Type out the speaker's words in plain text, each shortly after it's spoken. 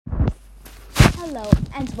Hello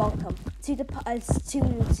and welcome to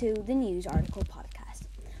the news article podcast.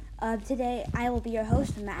 Today I will be your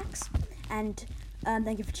host Max, and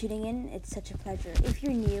thank you for tuning in. It's such a pleasure. If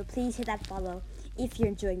you're new, please hit that follow. If you're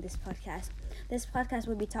enjoying this podcast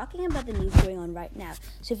will be talking about the news going on right now.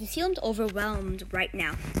 So if you feel overwhelmed right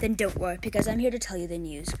now, then don't worry, because I'm here to tell you the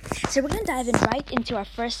news. So we're going to dive right into our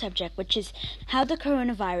first subject, which is how the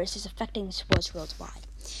coronavirus is affecting sports worldwide.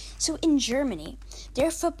 So in Germany,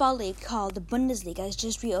 their football league called the Bundesliga has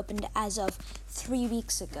just reopened as of 3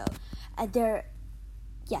 weeks ago.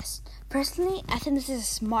 Personally, I think this is a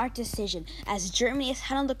smart decision, as Germany has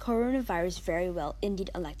handled the coronavirus very well,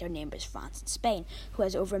 indeed unlike their neighbors France and Spain, who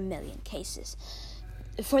has over 1 million cases.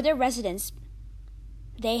 For their residents,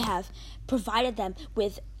 they have provided them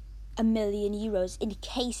with €1 million in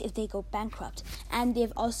case if they go bankrupt, and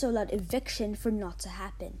they've also allowed eviction for not to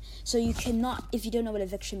happen. So you cannot, if you don't know what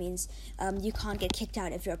eviction means, you can't get kicked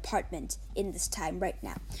out of your apartment in this time right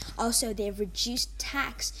now. Also, they've reduced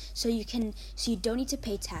tax, so you don't need to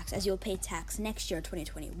pay tax, as you'll pay tax next year,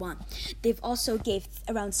 2021. They've also gave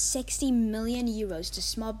around €60 million to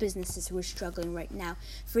small businesses who are struggling right now.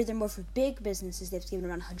 Furthermore, for big businesses, they've given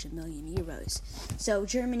around €100 million. So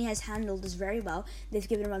Germany has handled this very well. They've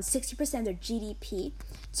given around 60% of their GDP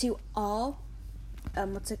to all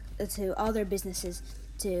their businesses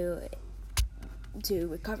to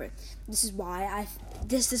recover. This is why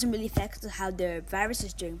this doesn't really affect how their virus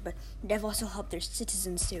is doing, but they've also helped their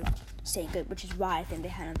citizens to stay good, which is why I think they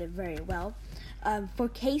handled it very well. For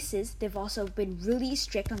cases, they've also been really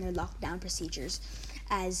strict on their lockdown procedures,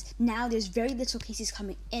 as now there's very little cases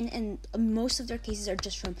coming in, and most of their cases are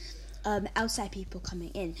just from outside people coming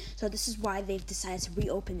in. So this is why they've decided to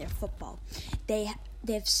reopen their football.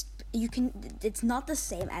 It's not the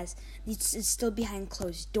same as it's still behind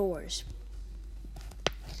closed doors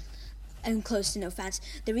and close to no fans.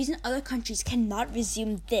 The reason other countries cannot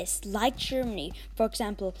resume this, like Germany, for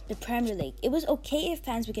example, the Premier League, it was okay if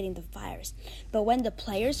fans were getting the virus, but when the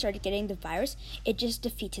players started getting the virus, it just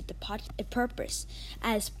defeated the purpose.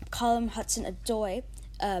 As Callum Hudson-Odoi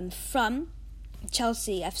from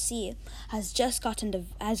Chelsea FC has gotten the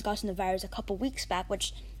virus a couple weeks back,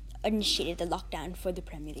 which initiated the lockdown for the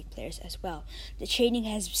Premier League players as well. The training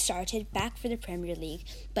has started back for the Premier League,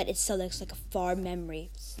 but it still looks like a far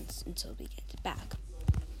memory until we get back.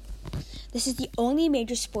 This is the only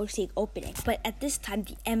major sports league opening, but at this time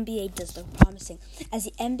the NBA does look promising, as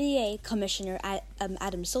the NBA commissioner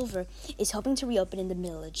Adam Silver is hoping to reopen in the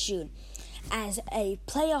middle of June as a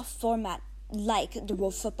playoff format like the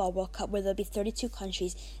Football World Cup, where there'll be 32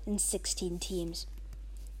 countries and 16 teams,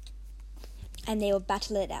 and they will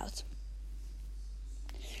battle it out.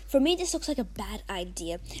 For me, this looks like a bad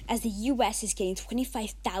idea, as the US is getting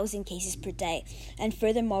 25,000 cases per day, and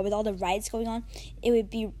furthermore, with all the riots going on, it would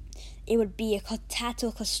be a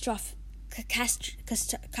total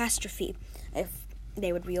catastrophe if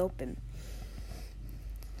they would reopen.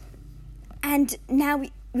 And now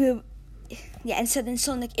so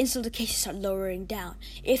the cases start lowering down.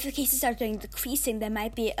 If the cases start decreasing, there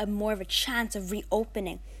might be more of a chance of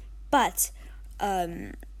reopening, but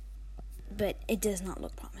it does not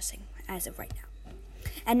look promising as of right now.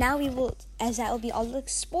 And now that will be all the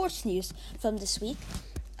sports news from this week.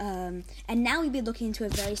 And now we'll be looking into a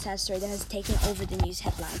very sad story that has taken over the news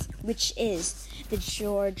headlines, which is the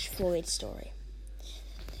George Floyd story.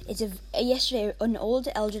 Yesterday, an old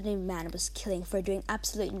elderly man was killed for doing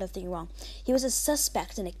absolutely nothing wrong. He was a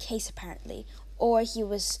suspect in a case, apparently, or he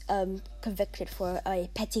was convicted for a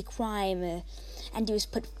petty crime, and he was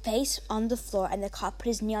put face on the floor, and the cop put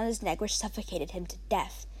his knee on his neck, which suffocated him to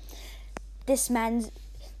death. This man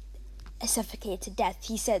suffocated to death.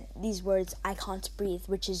 He said these words, "I can't breathe,"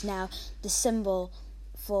 which is now the symbol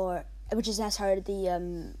which is now started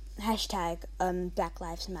the hashtag Black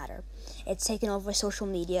Lives Matter. It's taken over social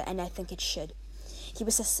media, and I think it should. He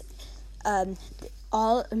was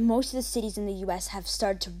most of the cities in the U.S. have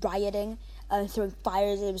started to rioting, throwing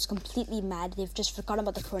fires. It was completely mad. They've just forgotten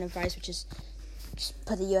about the coronavirus, which has just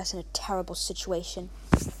put the U.S. in a terrible situation.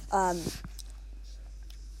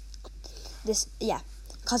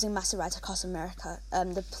 Causing massive riots across America.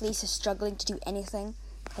 The police are struggling to do anything,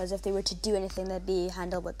 because if they were to do anything, they'd be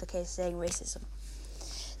handled with the case saying racism.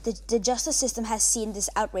 The justice system has seen this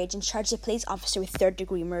outrage and charged a police officer with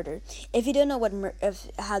third-degree murder. If you don't know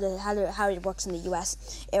how it works in the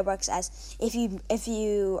U.S., it works as if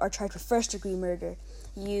you are charged with first-degree murder,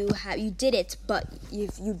 you did it, but you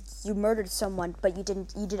murdered someone, but you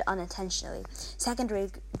did it unintentionally.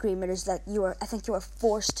 Second-degree murder is that you were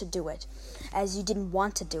forced to do it, as you didn't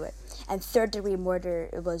want to do it. And third-degree murder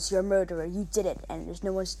was you're a murderer, you did it, and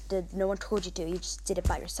no one told you to, you just did it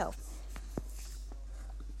by yourself.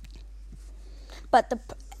 But the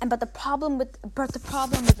problem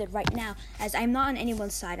with it right now, as I'm not on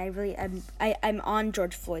anyone's side, I'm on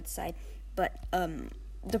George Floyd's side, but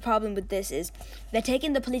the problem with this is they're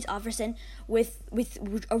taking the police officer in with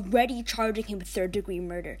already charging him with third-degree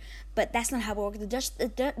murder. But that's not how it works.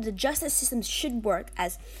 The justice system should work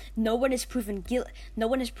as no one is proven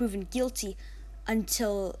guilty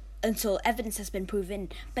until evidence has been proven.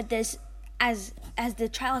 But there's as the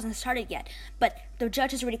trial hasn't started yet, but the judge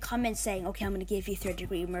has already come in saying, okay, I'm going to give you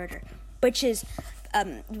third-degree murder, which is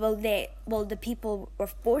the people were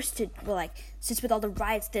forced to, since with all the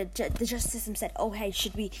riots, the justice system said, oh, hey,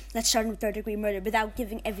 let's start with third-degree murder without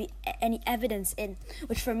giving any evidence in,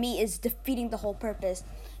 which for me is defeating the whole purpose,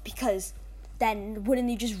 because then wouldn't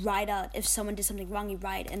you just ride out if someone did something wrong, you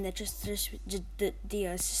ride, and the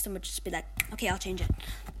system would just be like, okay, I'll change it.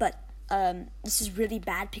 But this is really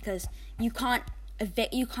bad because you can't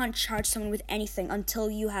charge someone with anything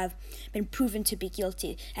until you have been proven to be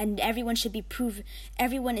guilty, and everyone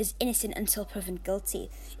is innocent until proven guilty.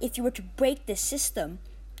 If you were to break this system,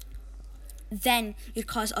 then you'd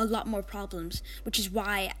cause a lot more problems, which is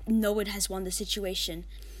why no one has won the situation.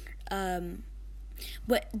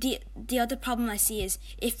 But the other problem I see is,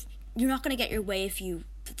 if you're not going to get your way if you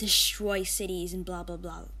destroy cities and blah blah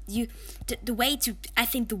blah. The way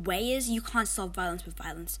is you can't solve violence with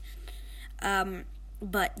violence.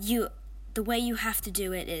 But the way you have to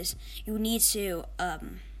do it is you need to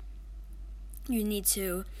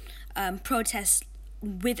protest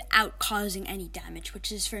without causing any damage,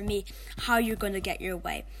 which is for me how you're going to get your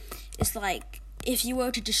way. It's like, if you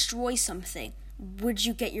were to destroy something, would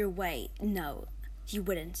you get your way? No, you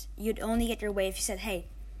wouldn't. You'd only get your way if you said, hey,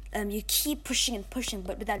 you keep pushing and pushing,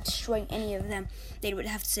 but without destroying any of them. They would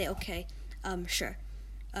have to say, okay, sure.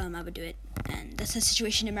 I would do it, and that's the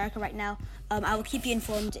situation in America right now. I will keep you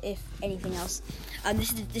informed if anything else.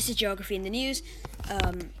 This is Geography in the News.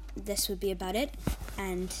 This would be about it,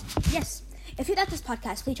 and yes, if you like this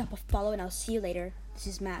podcast, please drop a follow, and I'll see you later. This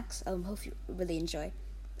is Max. Hope you really enjoy.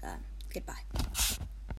 Goodbye.